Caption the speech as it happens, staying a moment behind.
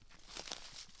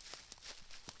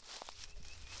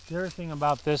The other thing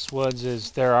about this woods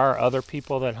is there are other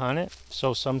people that hunt it,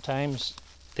 so sometimes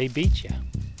they beat you.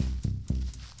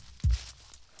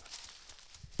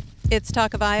 It's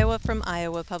Talk of Iowa from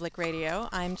Iowa Public Radio.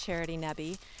 I'm Charity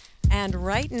Nebbe, and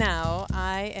right now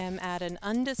I am at an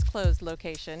undisclosed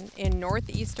location in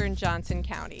northeastern Johnson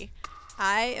County.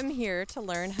 I am here to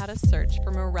learn how to search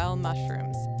for morel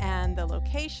mushrooms, and the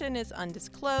location is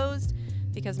undisclosed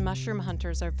because mushroom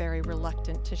hunters are very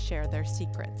reluctant to share their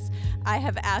secrets. I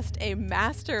have asked a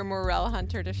master morel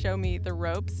hunter to show me the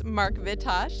ropes, Mark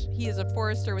Vitosh. He is a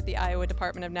forester with the Iowa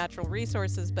Department of Natural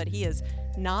Resources, but he is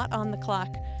not on the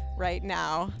clock right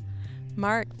now.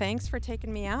 Mark, thanks for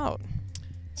taking me out.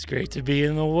 It's great to be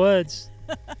in the woods.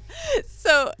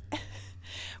 So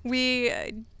we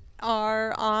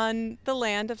are on the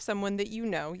land of someone that you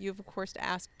know. You've, of course,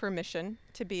 asked permission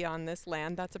to be on this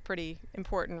land. That's a pretty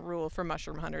important rule for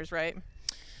mushroom hunters, right?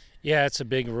 Yeah, it's a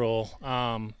big rule.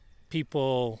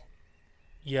 People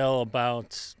yell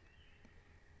about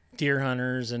deer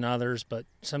hunters and others, but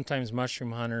sometimes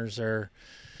mushroom hunters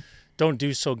don't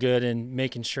do so good in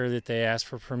making sure that they ask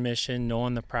for permission,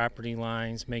 knowing the property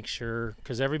lines, make sure,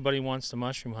 because everybody wants to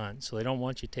mushroom hunt, so they don't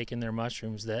want you taking their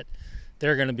mushrooms that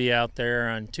they're going to be out there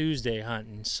on Tuesday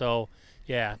hunting. So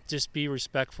yeah, just be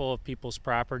respectful of people's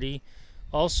property.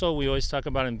 Also, we always talk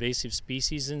about invasive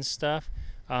species and stuff.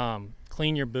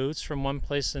 Clean your boots from one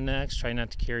place to the next. Try not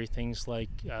to carry things like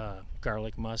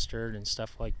garlic mustard and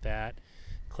stuff like that.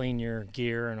 Clean your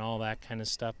gear and all that kind of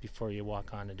stuff before you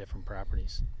walk onto different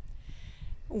properties.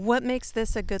 What makes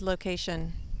this a good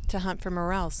location to hunt for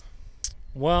morels?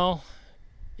 Well,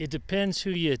 it depends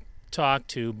who you talk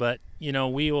to, but you know,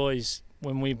 we always,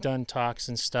 when we've done talks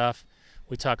and stuff,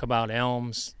 we talk about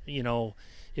elms. You know,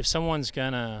 if someone's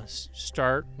gonna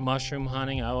start mushroom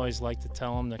hunting, I always like to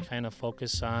tell them to kind of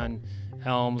focus on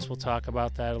elms. We'll talk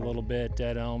about that a little bit,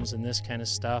 dead elms and this kind of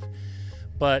stuff.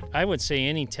 But I would say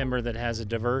any timber that has a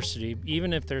diversity,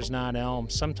 even if there's not elm,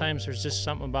 sometimes there's just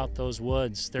something about those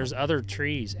woods. There's other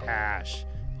trees, ash,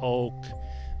 oak.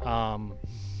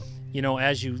 You know,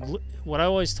 what I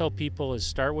always tell people is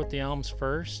start with the elms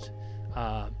first,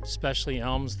 especially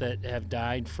elms that have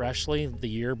died freshly the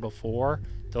year before.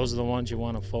 Those are the ones you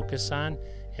want to focus on.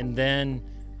 And then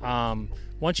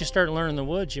once you start learning the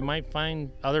woods, you might find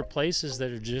other places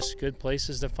that are just good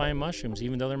places to find mushrooms,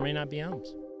 even though there may not be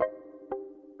elms.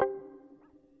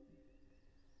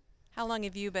 How long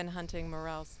have you been hunting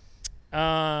morels?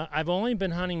 I've only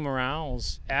been hunting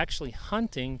morels, actually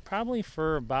hunting, probably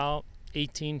for about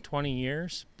 18, 20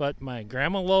 years. But my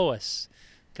grandma Lois,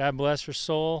 God bless her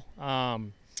soul,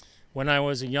 when I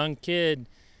was a young kid,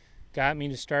 got me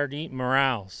to start eating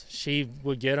morels. She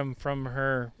would get them from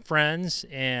her friends,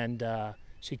 and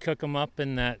she'd cook them up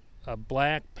in that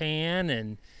black pan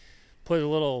and put a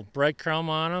little breadcrumb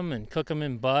on them and cook them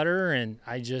in butter, and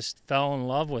I just fell in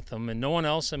love with them. And no one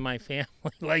else in my family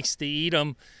likes to eat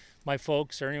them, my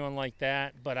folks or anyone like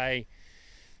that, but I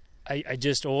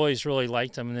just always really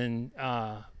liked them. And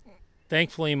then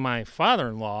thankfully my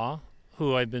father-in-law,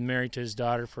 who I've been married to his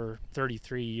daughter for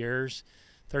 33 years,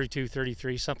 32,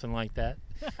 33, something like that,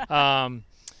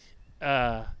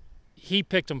 he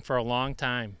picked them for a long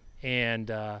time,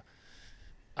 and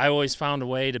I always found a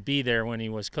way to be there when he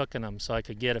was cooking them so I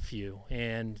could get a few.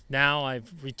 And now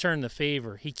I've returned the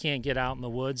favor. He can't get out in the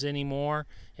woods anymore,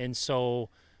 and so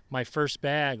my first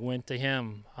bag went to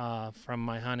him from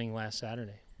my hunting last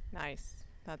Saturday. Nice.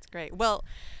 That's great. Well,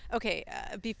 okay,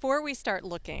 before we start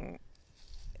looking,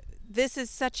 this is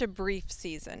such a brief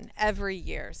season every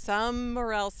year. Some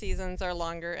morel seasons are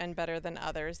longer and better than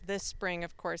others. This spring,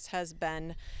 of course, has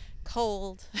been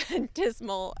cold and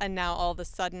dismal, and now all of a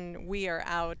sudden we are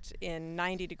out in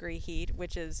 90-degree heat,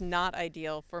 which is not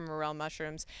ideal for morel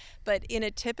mushrooms. But in a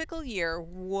typical year,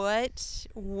 what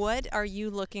are you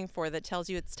looking for that tells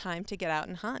you it's time to get out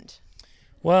and hunt?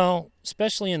 Well,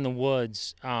 especially in the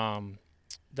woods,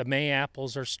 the May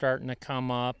apples are starting to come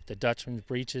up, the Dutchman's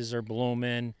breeches are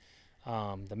blooming,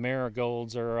 the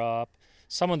marigolds are up.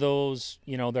 Some of those,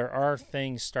 you know, there are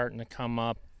things starting to come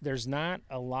up. There's not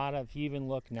a lot of, even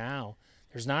look now,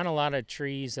 there's not a lot of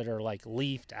trees that are like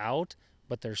leafed out,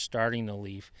 but they're starting to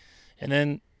leaf. And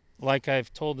then, like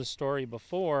I've told the story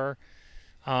before,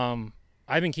 I've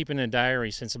been keeping a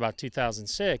diary since about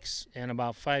 2006, and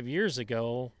about 5 years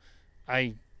ago,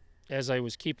 as I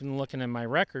was looking at my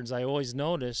records, I always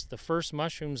noticed the first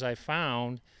mushrooms I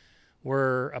found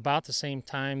were about the same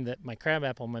time that my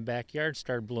crabapple in my backyard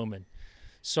started blooming.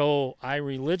 So I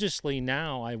religiously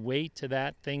now, I wait till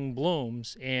that thing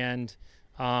blooms, and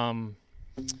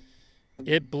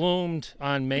it bloomed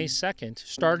on May 2nd,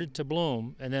 started to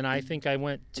bloom, and then I think I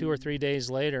went 2 or 3 days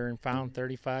later and found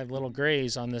 35 little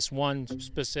grays on this one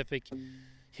specific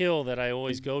hill that I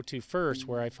always go to first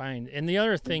where I find. And the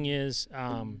other thing is,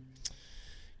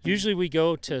 usually we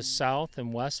go to south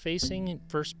and west facing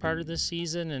first part of the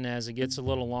season, and as it gets a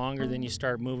little longer, then you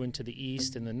start moving to the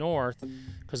east and the north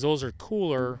because those are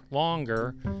cooler,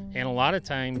 longer, and a lot of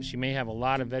times you may have a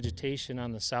lot of vegetation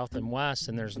on the south and west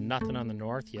and there's nothing on the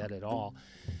north yet at all.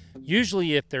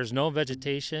 Usually if there's no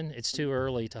vegetation, it's too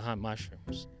early to hunt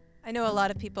mushrooms. I know a lot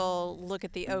of people look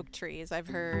at the oak trees. I've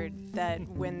heard that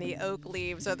when the oak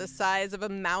leaves are the size of a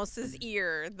mouse's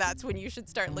ear, that's when you should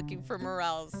start looking for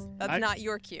morels. That's not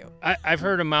your cue. I've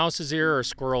heard a mouse's ear or a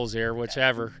squirrel's ear,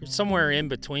 whichever, somewhere in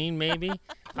between maybe.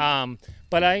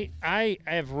 But I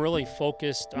have really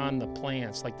focused on the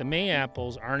plants. Like the May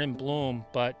apples aren't in bloom,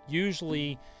 but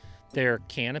usually their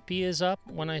canopy is up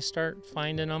when I start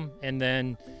finding them. And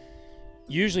then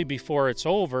usually before it's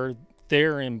over,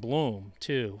 they're in bloom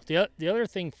too. The other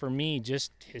thing for me,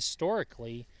 just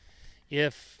historically,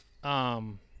 if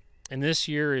and this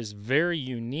year is very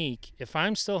unique, if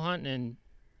I'm still hunting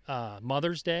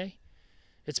Mother's Day,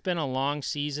 it's been a long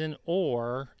season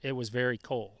or it was very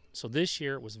cold. So this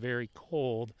year it was very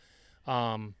cold,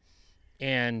 and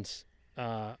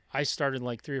I started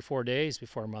like 3 or 4 days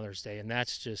before Mother's Day, and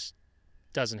that's just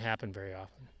doesn't happen very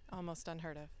often. Almost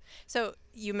unheard of. So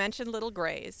you mentioned little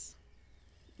grays.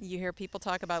 You hear people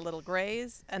talk about little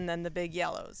grays and then the big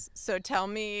yellows. So tell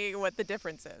me what the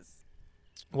difference is.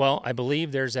 Well, I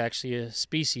believe there's actually a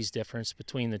species difference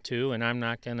between the two, and I'm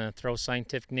not going to throw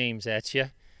scientific names at you.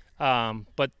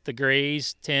 But the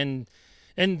grays tend,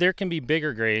 and there can be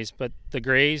bigger grays, but the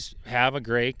grays have a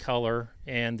gray color,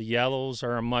 and the yellows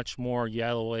are a much more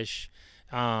yellowish.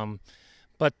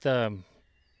 But the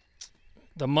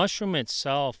mushroom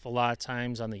itself, a lot of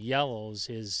times on the yellows,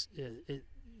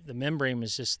 the membrane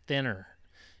is just thinner,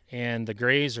 and the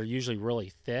grays are usually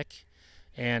really thick,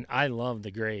 and I love the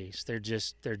grays. They're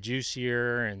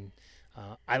juicier, and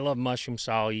I love mushrooms,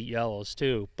 so I'll eat yellows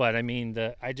too, but I mean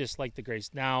I just like the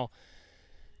grays. Now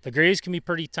the grays can be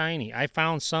pretty tiny. I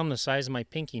found some the size of my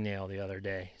pinky nail the other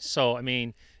day, so I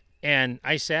mean, and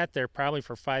I sat there probably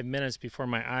for 5 minutes before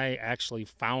my eye actually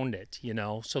found it,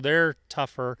 so they're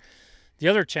tougher. The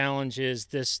other challenge is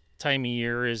this time of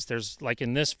year is there's, like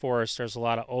in this forest, there's a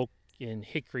lot of oak and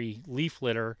hickory leaf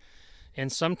litter,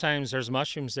 and sometimes there's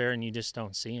mushrooms there and you just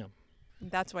don't see them.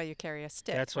 That's why you carry a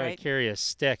stick, That's why right? I carry a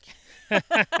stick. All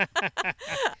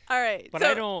right. But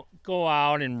I don't go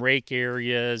out and rake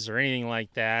areas or anything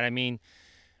like that. I mean,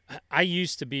 I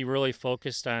used to be really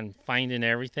focused on finding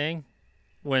everything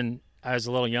when I was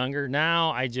a little younger.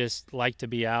 Now I just like to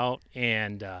be out,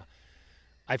 and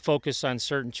I focus on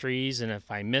certain trees, and if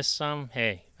I miss some,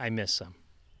 hey, I miss some.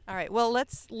 All right. Well,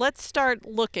 let's start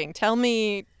looking. Tell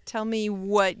me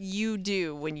what you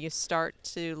do when you start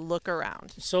to look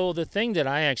around. So the thing that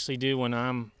I actually do when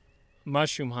I'm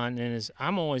mushroom hunting is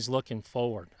I'm always looking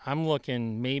forward. I'm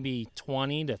looking maybe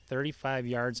 20 to 35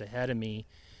 yards ahead of me.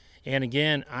 And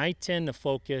again, I tend to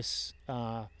focus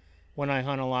when I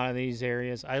hunt a lot of these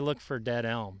areas. I look for dead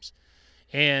elms.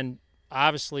 And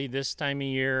obviously this time of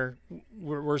year,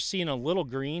 we're seeing a little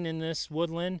green in this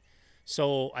woodland,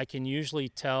 so I can usually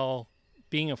tell,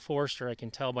 being a forester, I can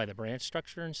tell by the branch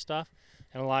structure and stuff,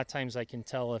 and a lot of times I can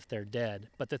tell if they're dead.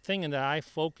 But the thing that I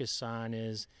focus on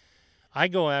is I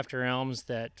go after elms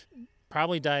that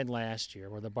probably died last year,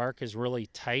 where the bark is really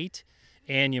tight,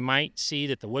 and you might see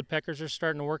that the woodpeckers are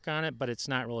starting to work on it, but it's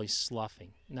not really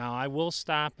sloughing. Now, I will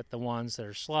stop at the ones that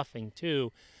are sloughing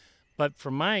too, but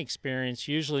from my experience,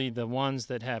 usually the ones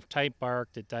that have tight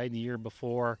bark that died the year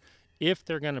before, if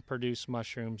they're going to produce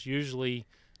mushrooms, usually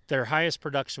their highest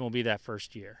production will be that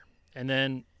first year. And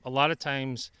then a lot of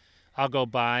times I'll go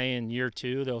by in year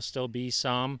 2, there'll still be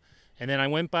some. And then I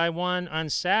went by one on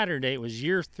Saturday, it was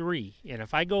year 3. And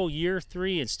if I go year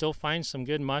 3 and still find some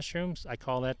good mushrooms, I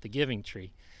call that the giving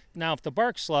tree. Now, if the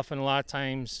bark's sloughing, a lot of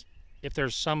times, if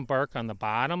there's some bark on the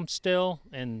bottom still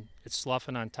and it's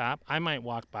sloughing on top, I might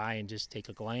walk by and just take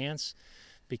a glance,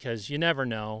 because you never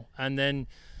know. And then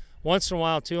once in a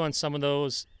while too, on some of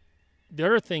those, the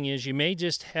other thing is you may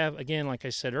just have, again, like I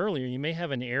said earlier, you may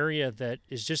have an area that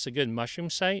is just a good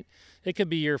mushroom site. It could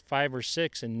be year 5 or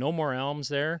 6 and no more elms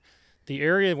there. The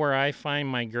area where I find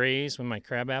my grays when my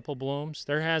crabapple blooms,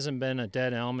 there hasn't been a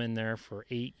dead elm in there for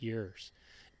 8 years.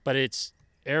 But it's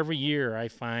every year I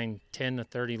find 10 to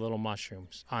 30 little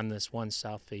mushrooms on this one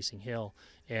south-facing hill.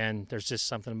 And there's just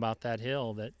something about that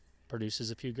hill that produces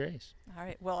a few grays. All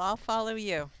right. Well, I'll follow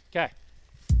you. Okay.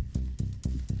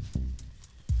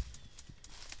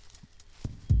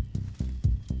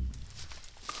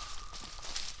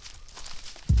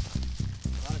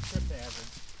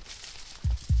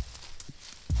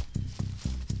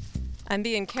 I'm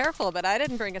being careful, but I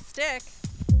didn't bring a stick.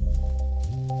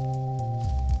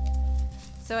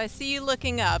 So I see you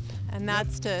looking up, and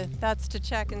that's to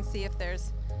check and see if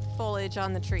there's foliage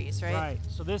on the trees, right? Right.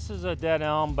 So this is a dead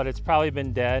elm, but it's probably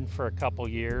been dead for a couple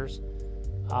years.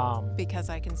 Because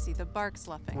I can see the bark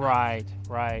sloughing off. Right,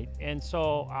 right. And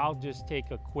so I'll just take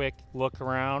a quick look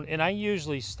around, and I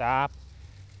usually stop.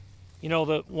 You know,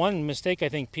 the one mistake I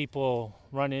think people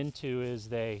run into is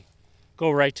they go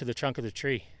right to the trunk of the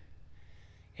tree.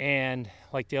 And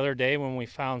like the other day when we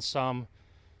found some,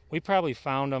 we probably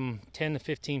found them 10 to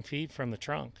 15 feet from the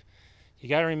trunk. You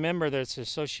got to remember that it's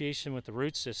association with the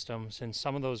root systems, and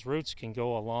some of those roots can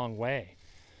go a long way.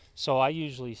 So I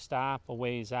usually stop a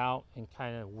ways out and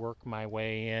kind of work my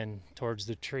way in towards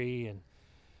the tree. And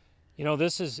you know,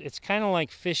 it's kind of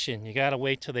like fishing. You got to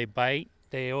wait till they bite.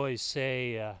 They always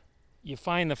say you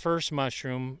find the first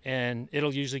mushroom and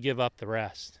it'll usually give up the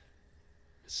rest.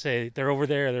 Say they're over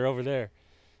there, they're over there.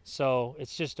 So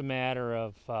it's just a matter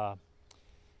of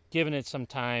giving it some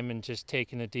time and just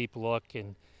taking a deep look.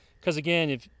 And because again,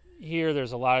 if here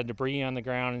there's a lot of debris on the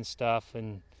ground and stuff,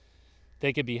 and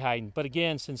they could be hiding. But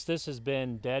again, since this has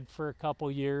been dead for a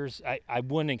couple years, I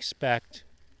wouldn't expect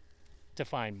to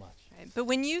find much. Right. But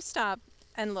when you stop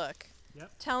and look,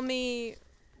 Yep. tell me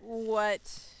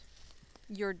what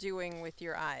you're doing with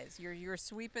your eyes. You're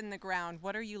sweeping the ground.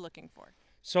 What are you looking for?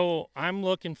 So I'm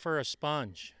looking for a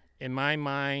sponge. In my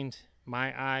mind,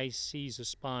 my eye sees a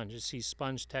sponge. It sees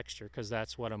sponge texture because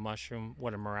that's what a mushroom,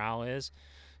 what a morel is.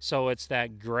 So it's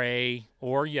that gray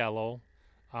or yellow.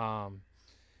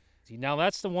 Now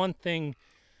that's the one thing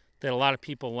that a lot of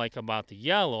people like about the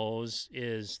yellows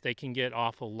is they can get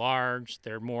awful large.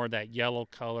 They're more that yellow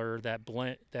color, that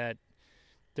blend, that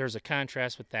there's a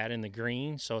contrast with that in the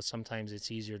green. So sometimes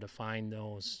it's easier to find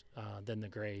those than the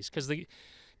grays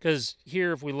because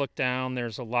here if we look down,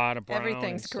 there's a lot of brown.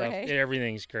 Everything's and stuff. gray.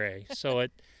 Everything's gray. So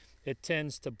it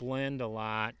tends to blend a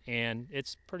lot, and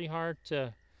it's pretty hard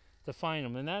to find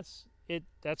them. And that's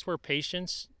where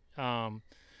patience.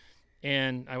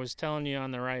 And I was telling you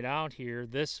on the ride out here,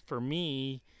 this for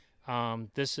me,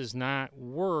 this is not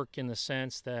work in the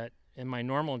sense that in my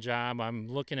normal job, I'm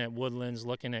looking at woodlands,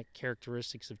 looking at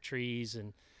characteristics of trees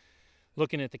and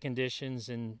looking at the conditions.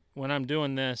 And when I'm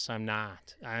doing this, I'm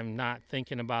not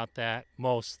thinking about that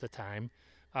most of the time.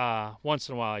 Once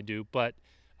in a while I do, but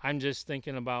I'm just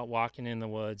thinking about walking in the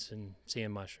woods and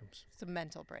seeing mushrooms. It's a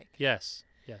mental break. Yes,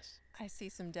 yes. I see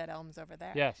some dead elms over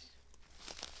there. Yes.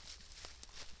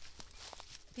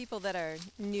 People that are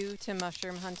new to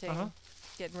mushroom hunting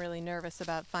get really nervous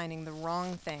about finding the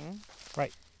wrong thing.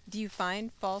 Right. Do you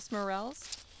find false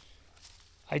morels?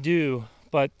 I do,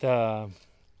 but the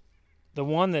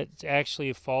one that's actually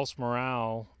a false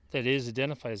morel, that is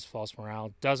identified as false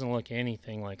morel, doesn't look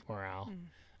anything like morel.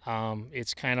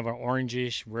 It's kind of an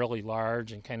orangish, really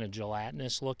large, and kind of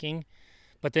gelatinous looking.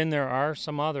 But then there are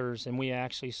some others, and we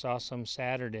actually saw some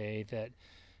Saturday that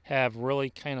have really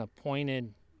kind of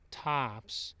pointed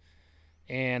tops,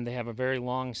 and they have a very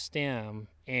long stem,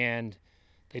 and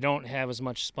they don't have as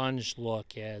much sponge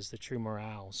look as the true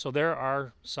morel. So there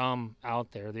are some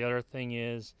out there. The other thing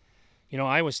is, you know,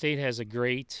 Iowa State has a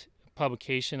great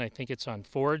publication. I think it's on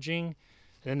foraging.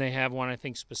 Then they have one, I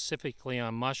think, specifically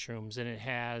on mushrooms, and it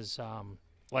has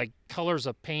like colors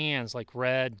of pans, like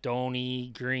red, don't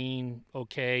eat, green,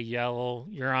 okay, yellow,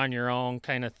 you're on your own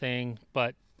kind of thing.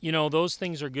 But you know, those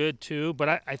things are good too,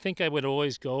 but I think I would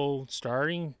always go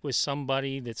starting with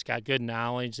somebody that's got good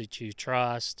knowledge that you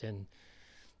trust, and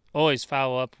always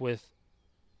follow up with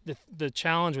the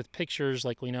challenge with pictures,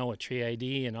 like we know with tree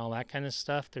ID and all that kind of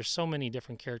stuff. There's so many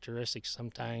different characteristics.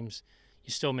 Sometimes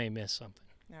you still may miss something.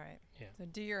 All right. Yeah. So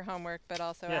do your homework, but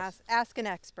also Yes. ask an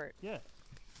expert. Yeah.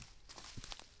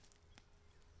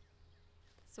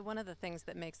 So one of the things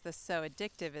that makes this so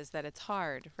addictive is that it's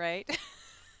hard, right?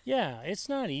 Yeah, it's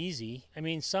not easy. I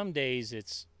mean, some days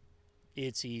it's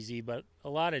easy, but a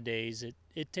lot of days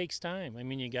it takes time. I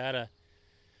mean,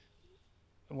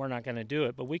 we're not going to do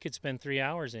it, but we could spend 3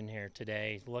 hours in here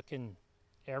today looking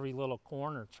every little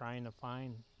corner trying to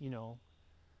find, you know.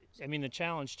 I mean, the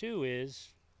challenge too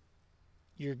is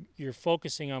you're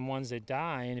focusing on ones that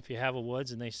die, and if you have a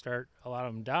woods and a lot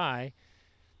of them die,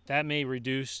 that may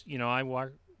reduce, you know, I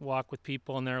walk with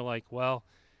people and they're like, well,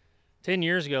 10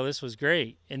 years ago, this was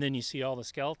great. And then you see all the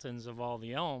skeletons of all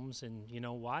the elms and you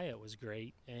know why it was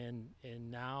great. And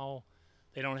now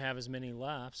they don't have as many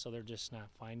left, so they're just not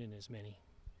finding as many.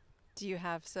 Do you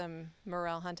have some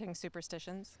morel hunting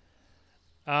superstitions?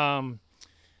 One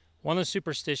of the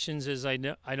superstitions is I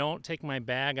don't take my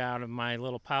bag out of my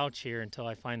little pouch here until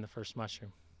I find the first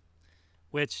mushroom.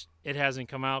 which it hasn't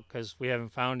come out because we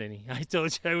haven't found any. I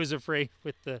told you I was afraid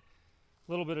with the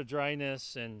little bit of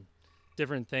dryness and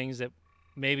different things that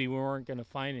maybe we weren't going to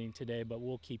find any today, but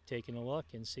we'll keep taking a look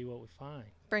and see what we find.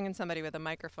 Bringing somebody with a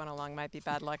microphone along might be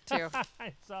bad luck too.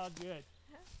 It's all good.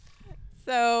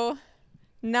 So,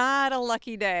 not a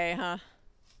lucky day, huh?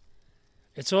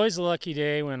 It's always a lucky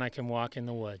day when I can walk in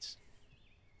the woods.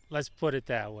 Let's put it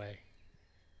that way.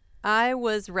 I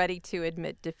was ready to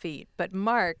admit defeat, but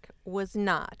Mark was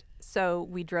not. So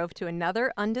we drove to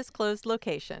another undisclosed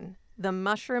location, the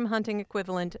mushroom hunting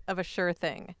equivalent of a sure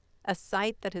thing, a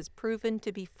site that has proven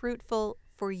to be fruitful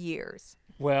for years.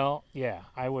 Well, yeah,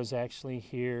 I was actually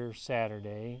here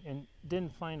Saturday and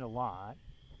didn't find a lot,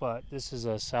 but this is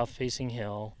a south-facing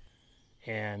hill,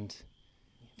 and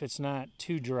if it's not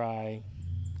too dry,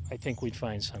 I think we'd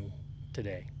find some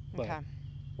today, but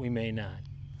we may not.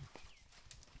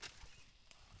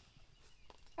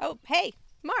 Oh, hey,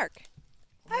 Mark,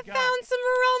 I God. found some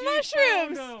morel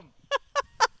mushrooms. Found 'em.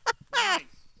 Nice.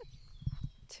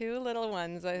 Two little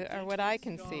ones are what I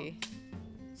can see.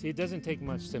 See, it doesn't take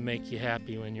much to make you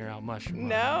happy when you're out mushroom hunting.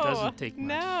 No, It doesn't take much.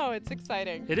 No, it's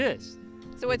exciting. It is.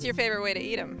 So what's your favorite way to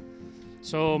eat them?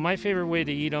 So my favorite way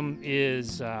to eat them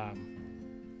is I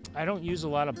don't use a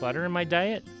lot of butter in my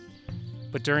diet,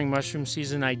 but during mushroom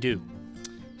season I do.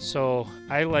 So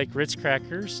I like Ritz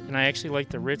crackers, and I actually like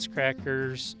the Ritz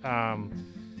crackers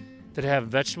that have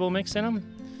vegetable mix in them,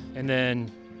 and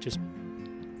then just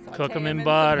cook them in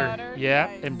butter. Yeah,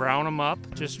 Nice. and brown them up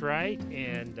just right,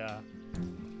 and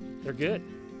they're good.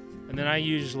 And then I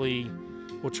usually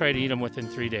will try to eat them within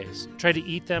 3 days. Try to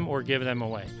eat them or give them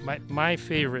away. My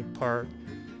favorite part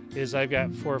is I've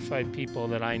got 4 or 5 people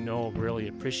that I know really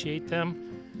appreciate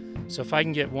them. So if I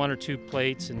can get 1 or 2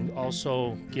 plates and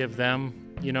also give them,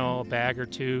 a bag or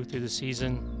 2 through the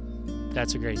season,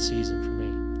 that's a great season for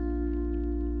me.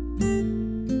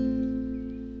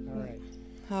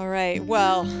 All right,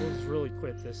 well. It was really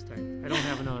quick this time. I don't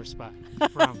have another spot. I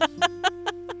promise.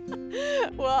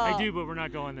 Well. I do, but we're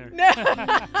not going there. No.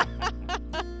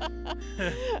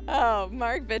 Oh,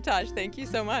 Mark Vitosh, thank you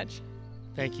so much.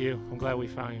 Thank you. I'm glad we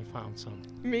finally found some.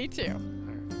 Me too. All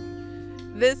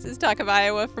right. This is Talk of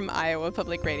Iowa from Iowa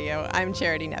Public Radio. I'm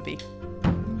Charity Nebbe.